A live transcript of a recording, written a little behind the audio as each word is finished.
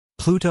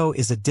Pluto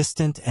is a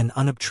distant and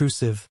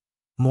unobtrusive,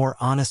 more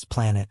honest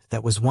planet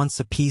that was once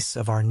a piece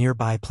of our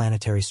nearby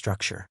planetary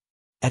structure.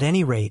 At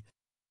any rate,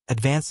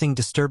 advancing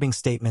disturbing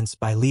statements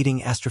by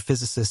leading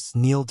astrophysicists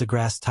Neil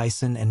deGrasse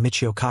Tyson and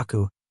Michio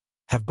Kaku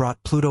have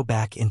brought Pluto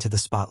back into the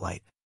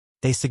spotlight.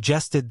 They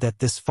suggested that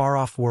this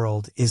far-off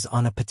world is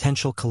on a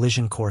potential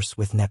collision course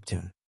with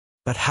Neptune.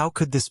 But how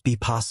could this be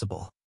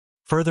possible?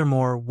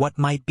 Furthermore, what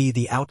might be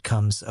the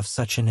outcomes of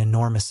such an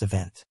enormous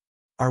event?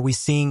 Are we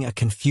seeing a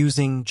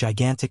confusing,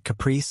 gigantic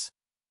caprice,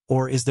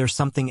 or is there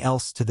something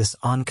else to this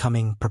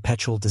oncoming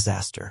perpetual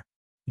disaster?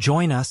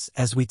 Join us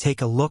as we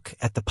take a look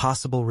at the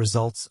possible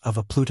results of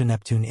a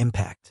Pluto-Neptune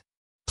impact.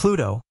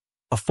 Pluto,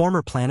 a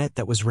former planet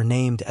that was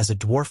renamed as a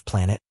dwarf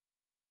planet,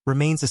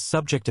 remains a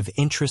subject of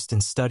interest in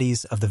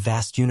studies of the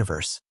vast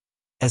universe,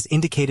 as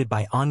indicated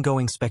by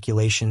ongoing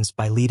speculations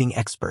by leading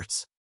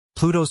experts.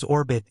 Pluto's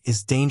orbit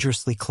is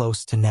dangerously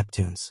close to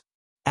Neptune's.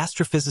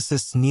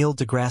 Astrophysicists Neil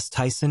deGrasse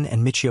Tyson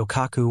and Michio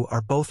Kaku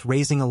are both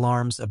raising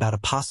alarms about a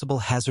possible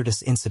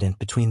hazardous incident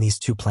between these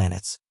two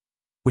planets,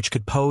 which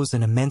could pose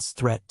an immense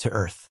threat to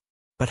Earth.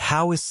 But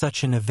how is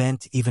such an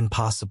event even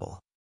possible?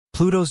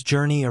 Pluto's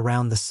journey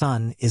around the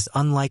Sun is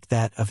unlike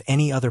that of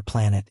any other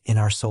planet in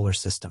our solar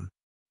system.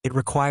 It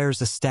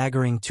requires a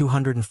staggering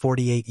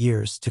 248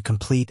 years to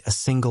complete a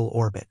single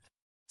orbit.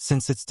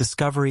 Since its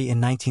discovery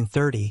in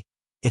 1930,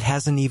 it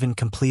hasn't even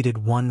completed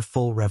one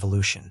full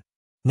revolution.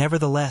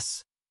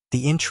 Nevertheless,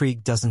 the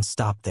intrigue doesn't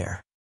stop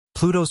there.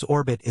 Pluto's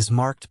orbit is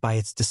marked by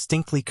its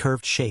distinctly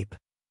curved shape,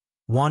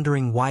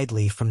 wandering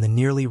widely from the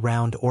nearly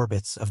round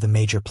orbits of the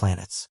major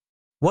planets.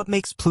 What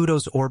makes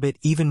Pluto's orbit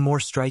even more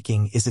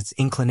striking is its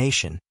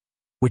inclination,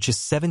 which is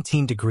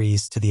 17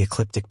 degrees to the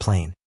ecliptic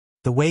plane.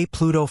 The way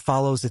Pluto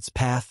follows its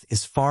path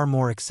is far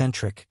more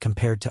eccentric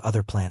compared to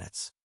other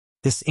planets.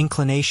 This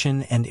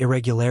inclination and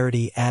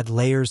irregularity add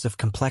layers of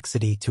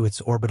complexity to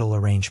its orbital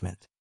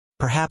arrangement.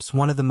 Perhaps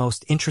one of the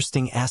most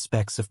interesting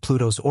aspects of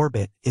Pluto's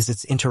orbit is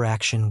its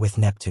interaction with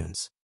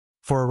Neptune's.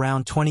 For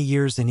around 20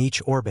 years in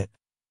each orbit,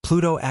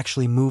 Pluto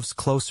actually moves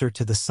closer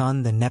to the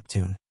Sun than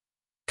Neptune,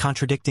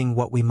 contradicting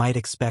what we might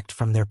expect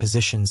from their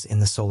positions in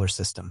the solar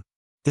system.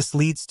 This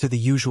leads to the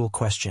usual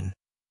question: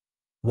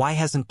 why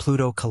hasn't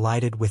Pluto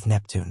collided with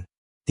Neptune?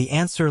 The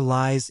answer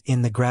lies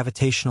in the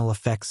gravitational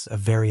effects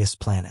of various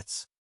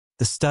planets.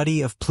 The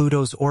study of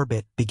Pluto's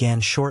orbit began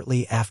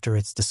shortly after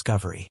its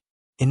discovery.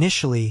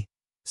 Initially,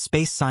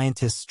 space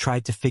scientists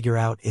tried to figure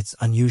out its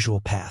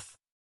unusual path.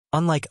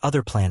 Unlike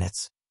other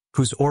planets,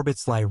 whose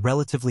orbits lie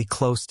relatively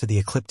close to the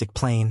ecliptic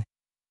plane,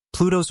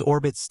 Pluto's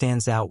orbit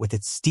stands out with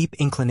its steep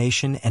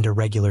inclination and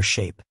irregular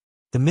shape.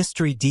 The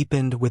mystery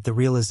deepened with the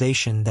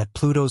realization that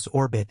Pluto's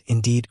orbit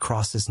indeed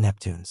crosses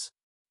Neptune's.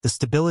 The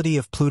stability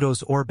of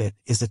Pluto's orbit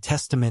is a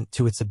testament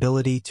to its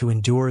ability to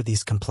endure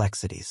these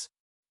complexities.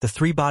 The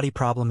three-body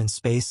problem in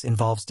space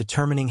involves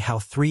determining how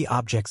three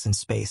objects in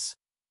space,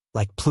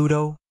 like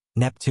Pluto,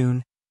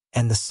 Neptune,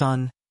 and the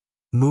Sun,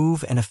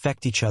 move and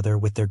affect each other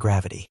with their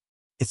gravity.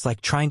 It's like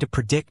trying to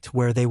predict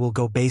where they will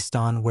go based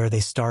on where they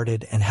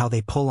started and how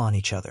they pull on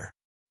each other.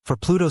 For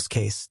Pluto's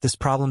case, this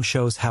problem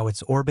shows how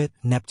its orbit,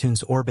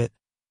 Neptune's orbit,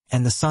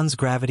 and the Sun's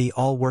gravity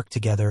all work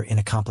together in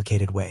a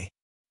complicated way.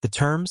 The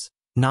terms,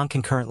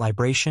 non-concurrent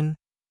libration,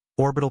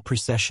 orbital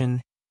precession,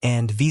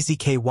 and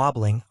VZK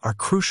wobbling are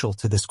crucial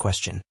to this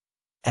question,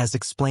 as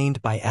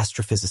explained by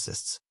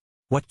astrophysicists.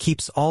 What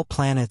keeps all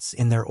planets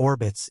in their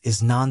orbits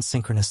is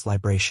non-synchronous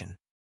libration.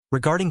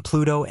 Regarding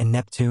Pluto and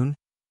Neptune,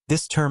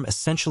 this term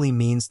essentially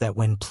means that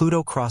when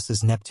Pluto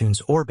crosses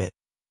Neptune's orbit,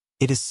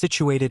 it is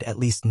situated at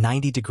least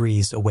 90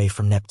 degrees away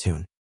from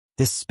Neptune.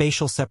 This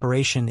spatial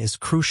separation is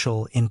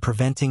crucial in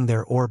preventing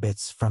their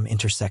orbits from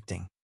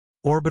intersecting.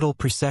 Orbital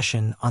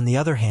precession, on the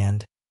other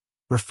hand,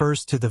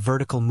 refers to the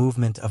vertical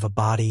movement of a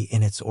body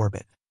in its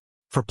orbit.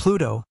 For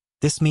Pluto,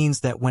 this means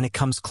that when it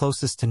comes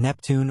closest to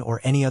Neptune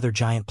or any other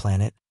giant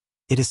planet,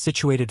 it is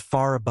situated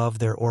far above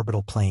their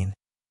orbital plane,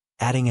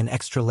 adding an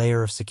extra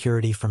layer of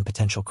security from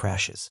potential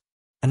crashes.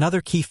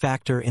 Another key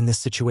factor in this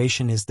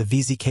situation is the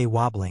VZK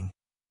wobbling,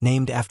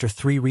 named after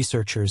three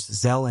researchers,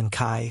 Zell and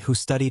Kai, who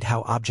studied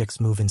how objects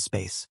move in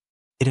space.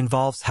 It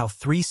involves how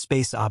three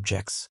space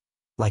objects,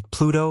 like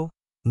Pluto,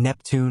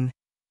 Neptune,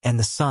 and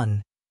the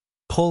Sun,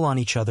 pull on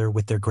each other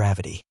with their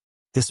gravity.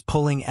 This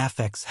pulling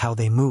affects how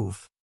they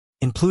move.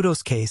 In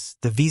Pluto's case,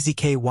 the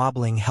VZK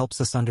wobbling helps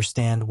us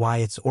understand why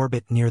its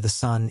orbit near the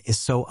Sun is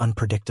so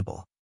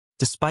unpredictable.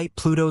 Despite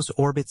Pluto's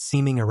orbit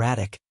seeming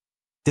erratic,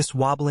 this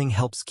wobbling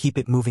helps keep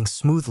it moving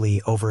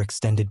smoothly over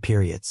extended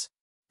periods.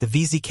 The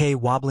VZK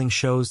wobbling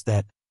shows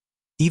that,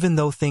 even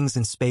though things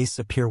in space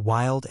appear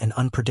wild and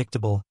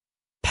unpredictable,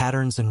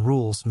 patterns and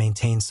rules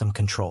maintain some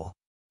control.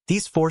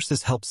 These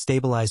forces help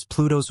stabilize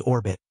Pluto's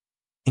orbit,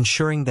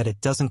 ensuring that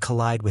it doesn't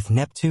collide with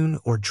Neptune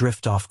or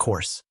drift off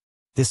course.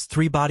 This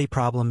three-body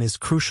problem is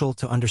crucial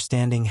to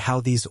understanding how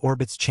these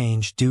orbits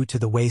change due to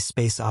the way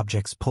space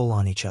objects pull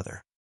on each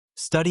other.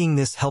 Studying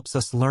this helps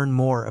us learn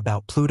more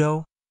about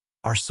Pluto,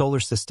 our solar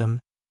system,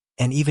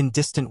 and even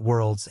distant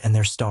worlds and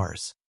their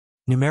stars.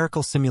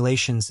 Numerical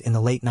simulations in the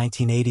late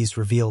 1980s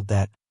revealed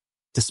that,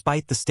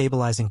 Despite the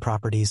stabilizing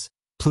properties,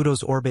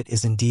 Pluto's orbit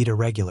is indeed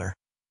irregular,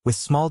 with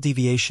small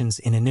deviations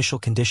in initial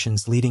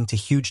conditions leading to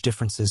huge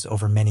differences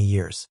over many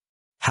years.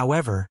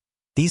 However,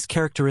 these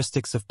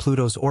characteristics of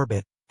Pluto's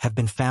orbit have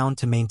been found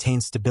to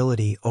maintain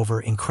stability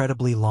over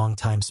incredibly long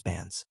time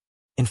spans.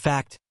 In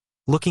fact,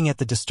 looking at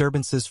the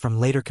disturbances from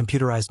later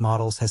computerized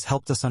models has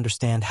helped us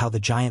understand how the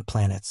giant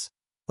planets,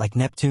 like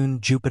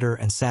Neptune, Jupiter,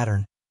 and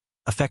Saturn,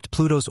 affect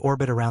Pluto's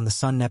orbit around the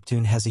Sun.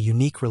 Neptune has a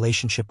unique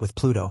relationship with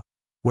Pluto,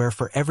 where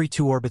for every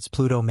 2 orbits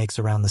Pluto makes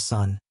around the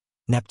Sun,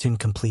 Neptune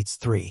completes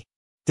 3.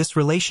 This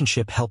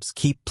relationship helps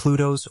keep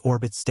Pluto's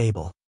orbit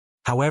stable.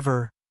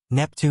 However,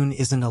 Neptune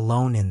isn't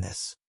alone in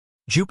this.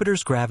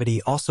 Jupiter's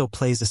gravity also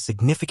plays a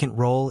significant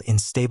role in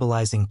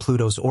stabilizing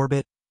Pluto's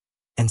orbit,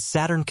 and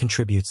Saturn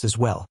contributes as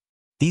well.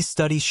 These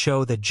studies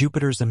show that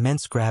Jupiter's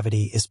immense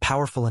gravity is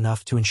powerful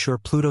enough to ensure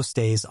Pluto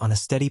stays on a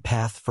steady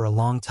path for a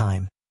long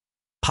time,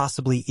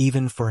 possibly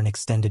even for an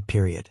extended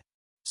period.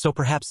 So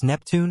perhaps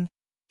Neptune,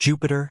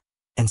 Jupiter,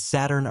 and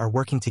Saturn are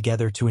working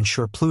together to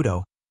ensure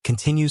Pluto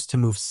continues to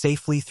move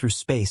safely through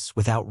space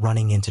without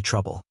running into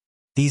trouble.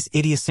 These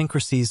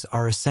idiosyncrasies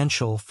are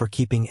essential for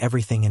keeping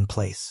everything in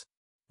place.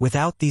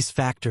 Without these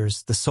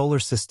factors, the solar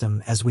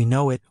system as we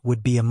know it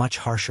would be a much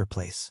harsher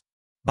place.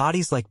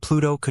 Bodies like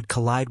Pluto could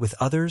collide with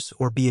others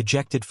or be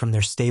ejected from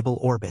their stable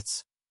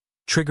orbits,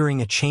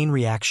 triggering a chain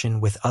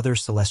reaction with other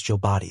celestial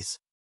bodies.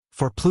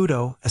 For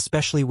Pluto,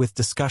 especially with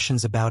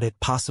discussions about it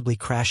possibly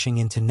crashing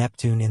into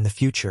Neptune in the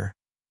future,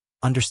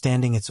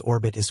 understanding its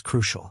orbit is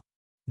crucial.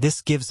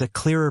 This gives a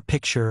clearer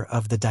picture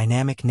of the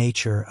dynamic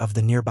nature of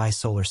the nearby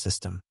solar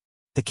system.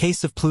 The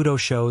case of Pluto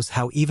shows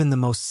how even the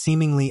most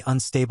seemingly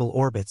unstable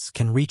orbits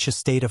can reach a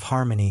state of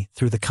harmony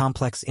through the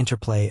complex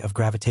interplay of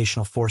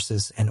gravitational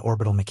forces and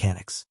orbital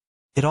mechanics.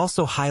 It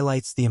also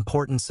highlights the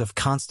importance of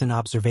constant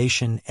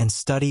observation and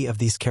study of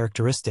these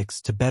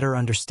characteristics to better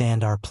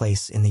understand our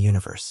place in the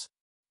universe.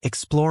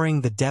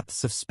 Exploring the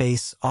depths of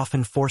space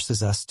often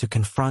forces us to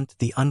confront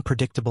the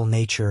unpredictable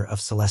nature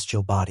of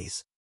celestial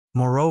bodies.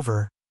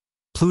 Moreover,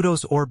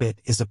 Pluto's orbit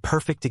is a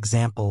perfect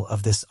example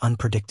of this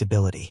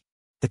unpredictability.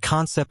 The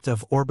concept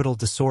of orbital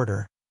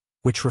disorder,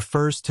 which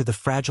refers to the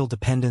fragile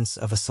dependence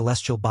of a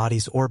celestial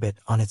body's orbit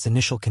on its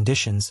initial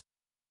conditions,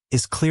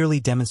 is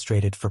clearly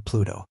demonstrated for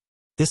Pluto.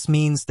 This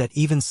means that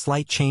even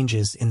slight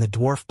changes in the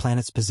dwarf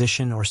planet's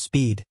position or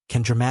speed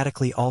can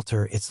dramatically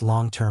alter its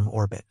long-term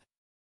orbit.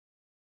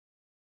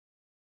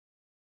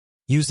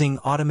 Using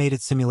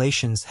automated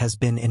simulations has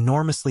been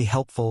enormously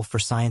helpful for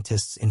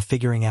scientists in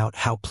figuring out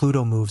how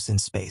Pluto moves in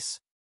space.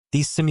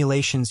 These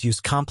simulations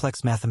use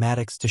complex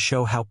mathematics to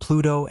show how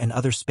Pluto and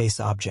other space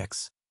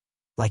objects,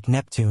 like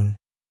Neptune,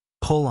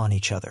 pull on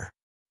each other.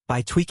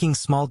 By tweaking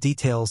small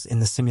details in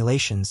the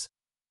simulations,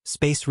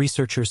 space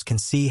researchers can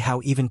see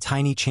how even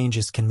tiny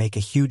changes can make a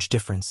huge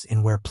difference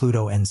in where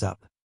Pluto ends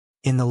up.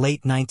 In the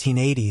late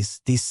 1980s,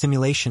 these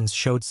simulations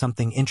showed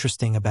something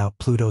interesting about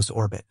Pluto's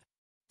orbit.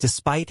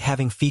 Despite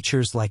having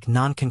features like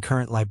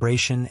non-concurrent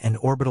libration and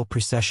orbital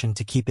precession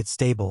to keep it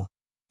stable,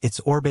 its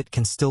orbit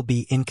can still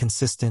be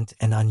inconsistent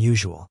and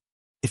unusual.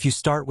 If you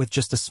start with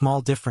just a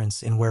small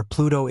difference in where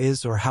Pluto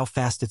is or how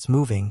fast it's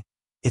moving,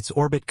 its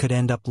orbit could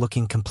end up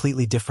looking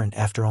completely different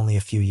after only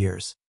a few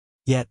years.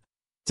 Yet,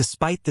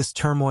 despite this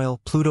turmoil,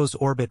 Pluto's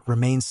orbit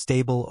remains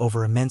stable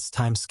over immense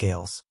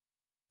timescales,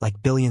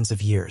 like billions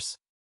of years.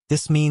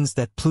 This means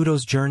that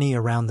Pluto's journey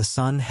around the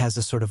Sun has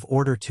a sort of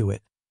order to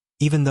it,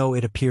 even though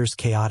it appears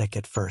chaotic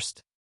at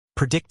first.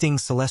 Predicting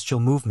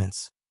celestial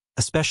movements,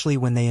 especially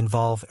when they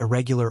involve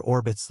irregular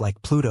orbits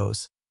like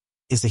Pluto's,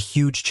 is a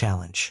huge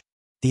challenge.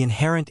 The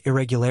inherent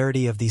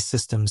irregularity of these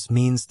systems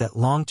means that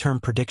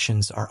long-term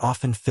predictions are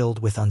often filled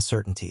with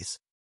uncertainties.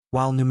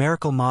 While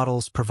numerical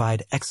models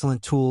provide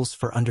excellent tools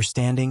for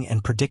understanding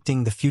and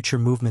predicting the future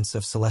movements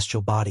of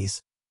celestial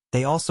bodies,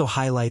 they also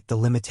highlight the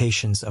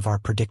limitations of our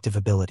predictive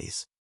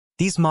abilities.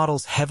 These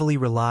models heavily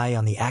rely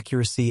on the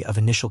accuracy of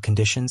initial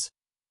conditions,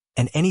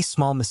 and any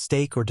small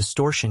mistake or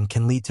distortion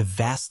can lead to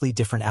vastly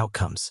different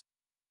outcomes,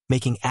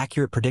 making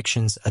accurate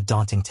predictions a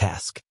daunting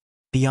task.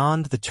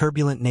 Beyond the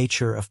turbulent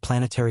nature of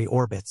planetary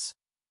orbits,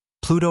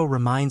 Pluto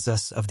reminds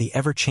us of the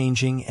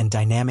ever-changing and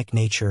dynamic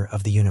nature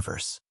of the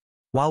universe.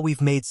 While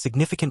we've made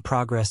significant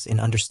progress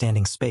in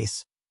understanding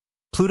space,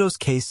 Pluto's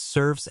case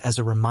serves as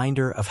a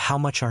reminder of how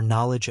much our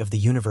knowledge of the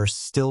universe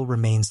still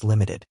remains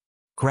limited.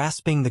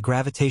 Grasping the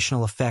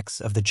gravitational effects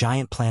of the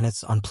giant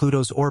planets on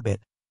Pluto's orbit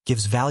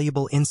gives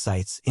valuable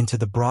insights into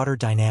the broader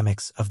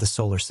dynamics of the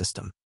solar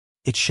system.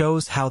 It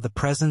shows how the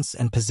presence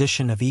and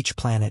position of each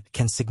planet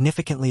can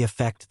significantly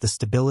affect the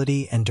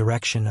stability and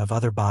direction of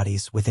other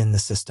bodies within the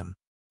system.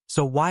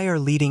 So why are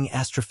leading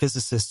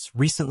astrophysicists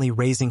recently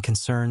raising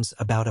concerns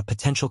about a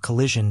potential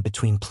collision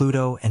between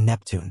Pluto and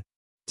Neptune?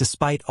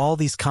 Despite all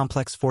these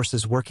complex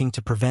forces working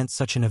to prevent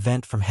such an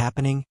event from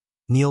happening,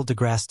 Neil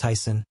deGrasse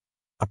Tyson,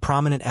 a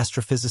prominent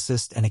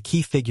astrophysicist and a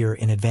key figure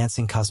in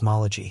advancing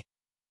cosmology,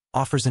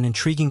 offers an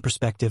intriguing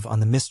perspective on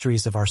the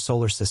mysteries of our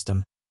solar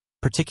system,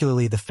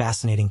 particularly the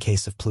fascinating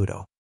case of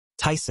Pluto.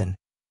 Tyson,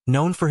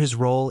 known for his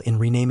role in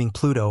renaming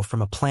Pluto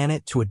from a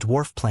planet to a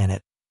dwarf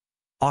planet,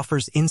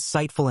 offers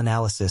insightful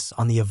analysis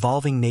on the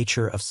evolving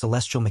nature of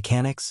celestial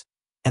mechanics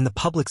and the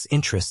public's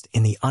interest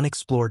in the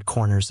unexplored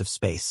corners of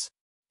space.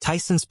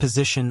 Tyson's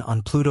position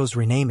on Pluto's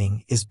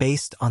renaming is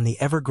based on the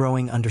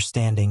ever-growing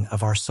understanding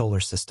of our solar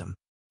system.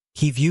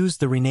 He views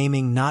the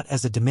renaming not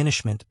as a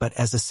diminishment but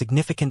as a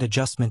significant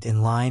adjustment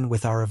in line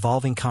with our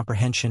evolving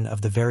comprehension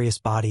of the various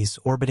bodies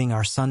orbiting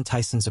our Sun.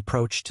 Tyson's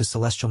approach to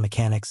celestial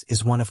mechanics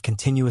is one of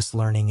continuous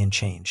learning and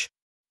change.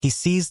 He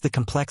sees the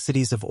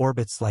complexities of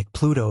orbits like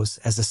Pluto's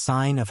as a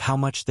sign of how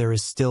much there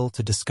is still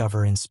to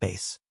discover in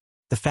space.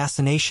 The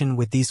fascination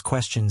with these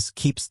questions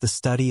keeps the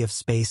study of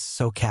space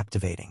so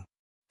captivating.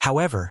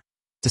 However,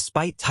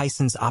 despite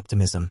Tyson's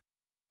optimism,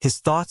 his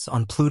thoughts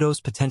on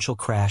Pluto's potential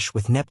crash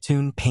with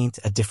Neptune paint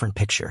a different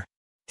picture.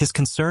 His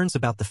concerns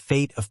about the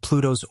fate of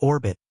Pluto's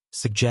orbit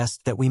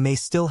suggest that we may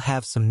still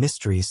have some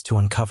mysteries to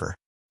uncover.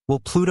 Will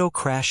Pluto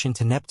crash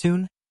into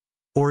Neptune?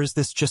 Or is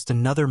this just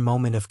another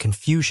moment of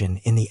confusion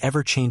in the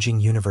ever-changing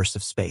universe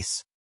of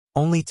space?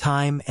 Only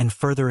time and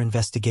further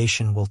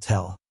investigation will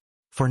tell.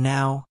 For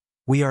now,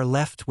 we are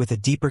left with a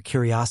deeper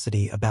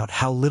curiosity about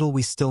how little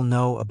we still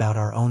know about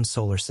our own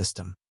solar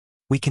system.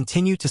 We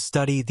continue to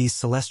study these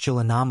celestial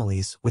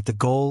anomalies with the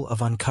goal of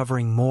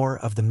uncovering more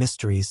of the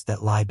mysteries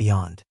that lie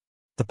beyond.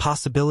 The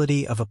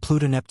possibility of a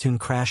Pluto-Neptune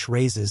crash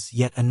raises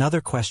yet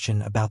another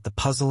question about the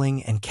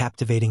puzzling and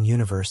captivating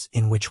universe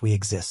in which we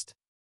exist.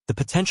 The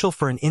potential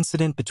for an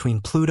incident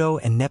between Pluto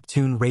and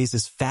Neptune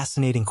raises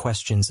fascinating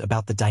questions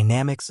about the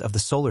dynamics of the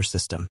solar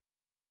system,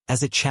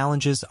 as it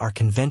challenges our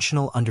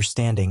conventional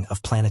understanding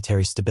of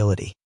planetary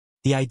stability.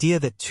 The idea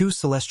that two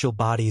celestial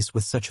bodies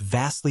with such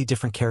vastly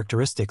different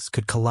characteristics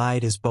could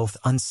collide is both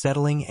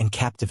unsettling and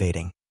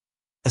captivating,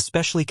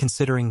 especially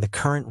considering the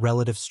current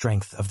relative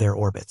strength of their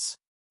orbits.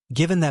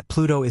 Given that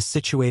Pluto is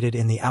situated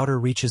in the outer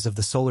reaches of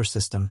the solar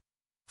system,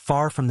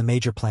 far from the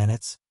major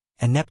planets,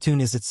 and Neptune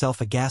is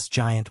itself a gas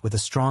giant with a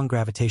strong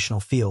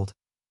gravitational field,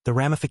 the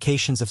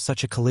ramifications of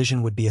such a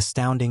collision would be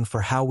astounding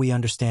for how we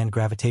understand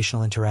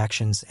gravitational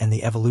interactions and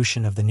the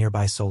evolution of the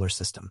nearby solar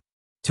system.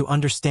 To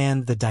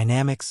understand the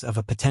dynamics of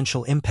a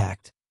potential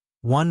impact,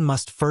 one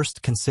must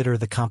first consider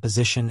the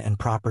composition and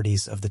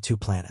properties of the two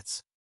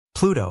planets.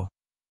 Pluto,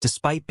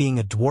 despite being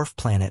a dwarf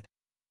planet,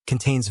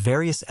 contains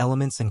various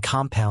elements and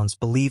compounds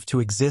believed to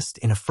exist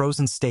in a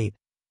frozen state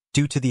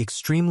due to the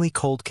extremely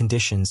cold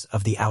conditions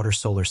of the outer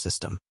solar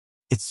system.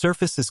 Its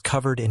surface is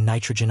covered in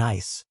nitrogen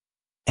ice,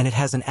 and it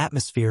has an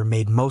atmosphere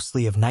made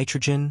mostly of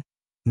nitrogen,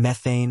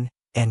 methane,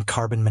 and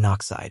carbon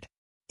monoxide.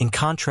 In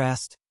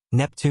contrast,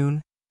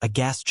 Neptune, a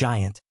gas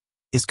giant,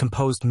 is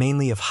composed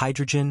mainly of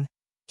hydrogen,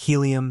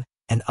 helium,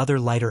 and other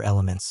lighter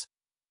elements,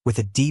 with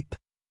a deep,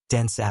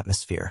 dense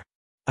atmosphere.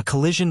 A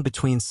collision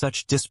between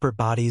such disparate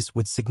bodies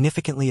would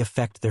significantly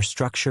affect their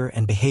structure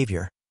and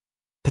behavior,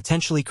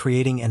 potentially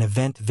creating an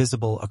event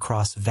visible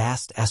across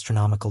vast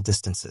astronomical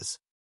distances.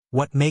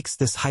 What makes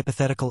this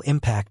hypothetical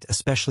impact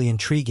especially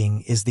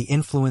intriguing is the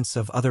influence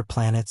of other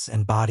planets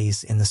and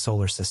bodies in the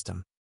solar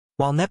system.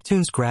 While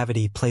Neptune's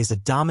gravity plays a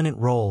dominant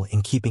role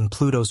in keeping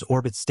Pluto's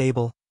orbit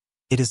stable,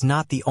 it is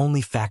not the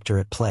only factor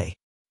at play.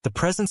 The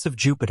presence of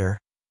Jupiter,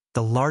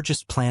 the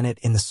largest planet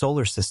in the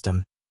solar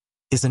system,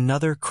 is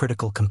another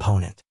critical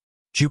component.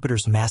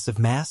 Jupiter's massive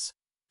mass,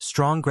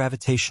 strong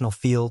gravitational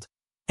field,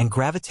 and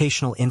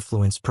gravitational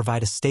influence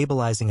provide a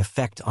stabilizing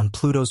effect on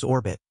Pluto's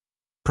orbit,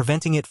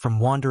 preventing it from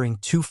wandering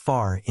too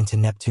far into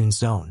Neptune's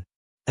zone.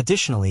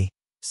 Additionally,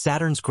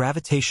 Saturn's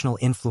gravitational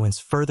influence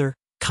further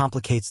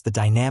complicates the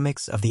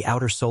dynamics of the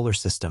outer solar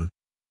system,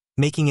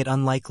 making it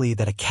unlikely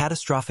that a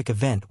catastrophic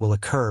event will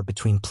occur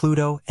between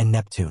Pluto and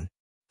Neptune.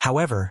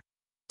 However,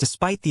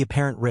 despite the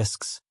apparent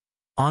risks,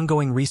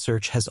 ongoing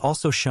research has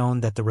also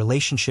shown that the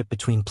relationship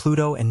between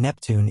Pluto and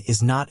Neptune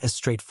is not as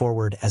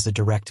straightforward as a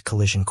direct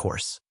collision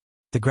course.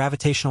 The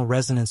gravitational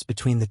resonance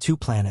between the two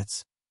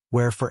planets,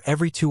 where for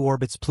every 2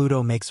 orbits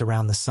Pluto makes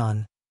around the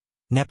Sun,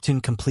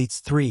 Neptune completes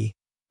 3,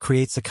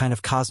 creates a kind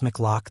of cosmic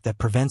lock that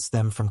prevents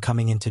them from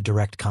coming into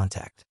direct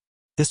contact.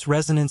 This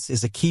resonance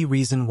is a key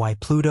reason why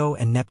Pluto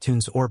and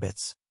Neptune's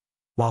orbits,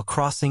 while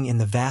crossing in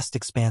the vast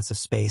expanse of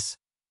space,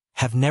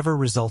 have never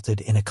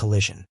resulted in a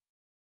collision.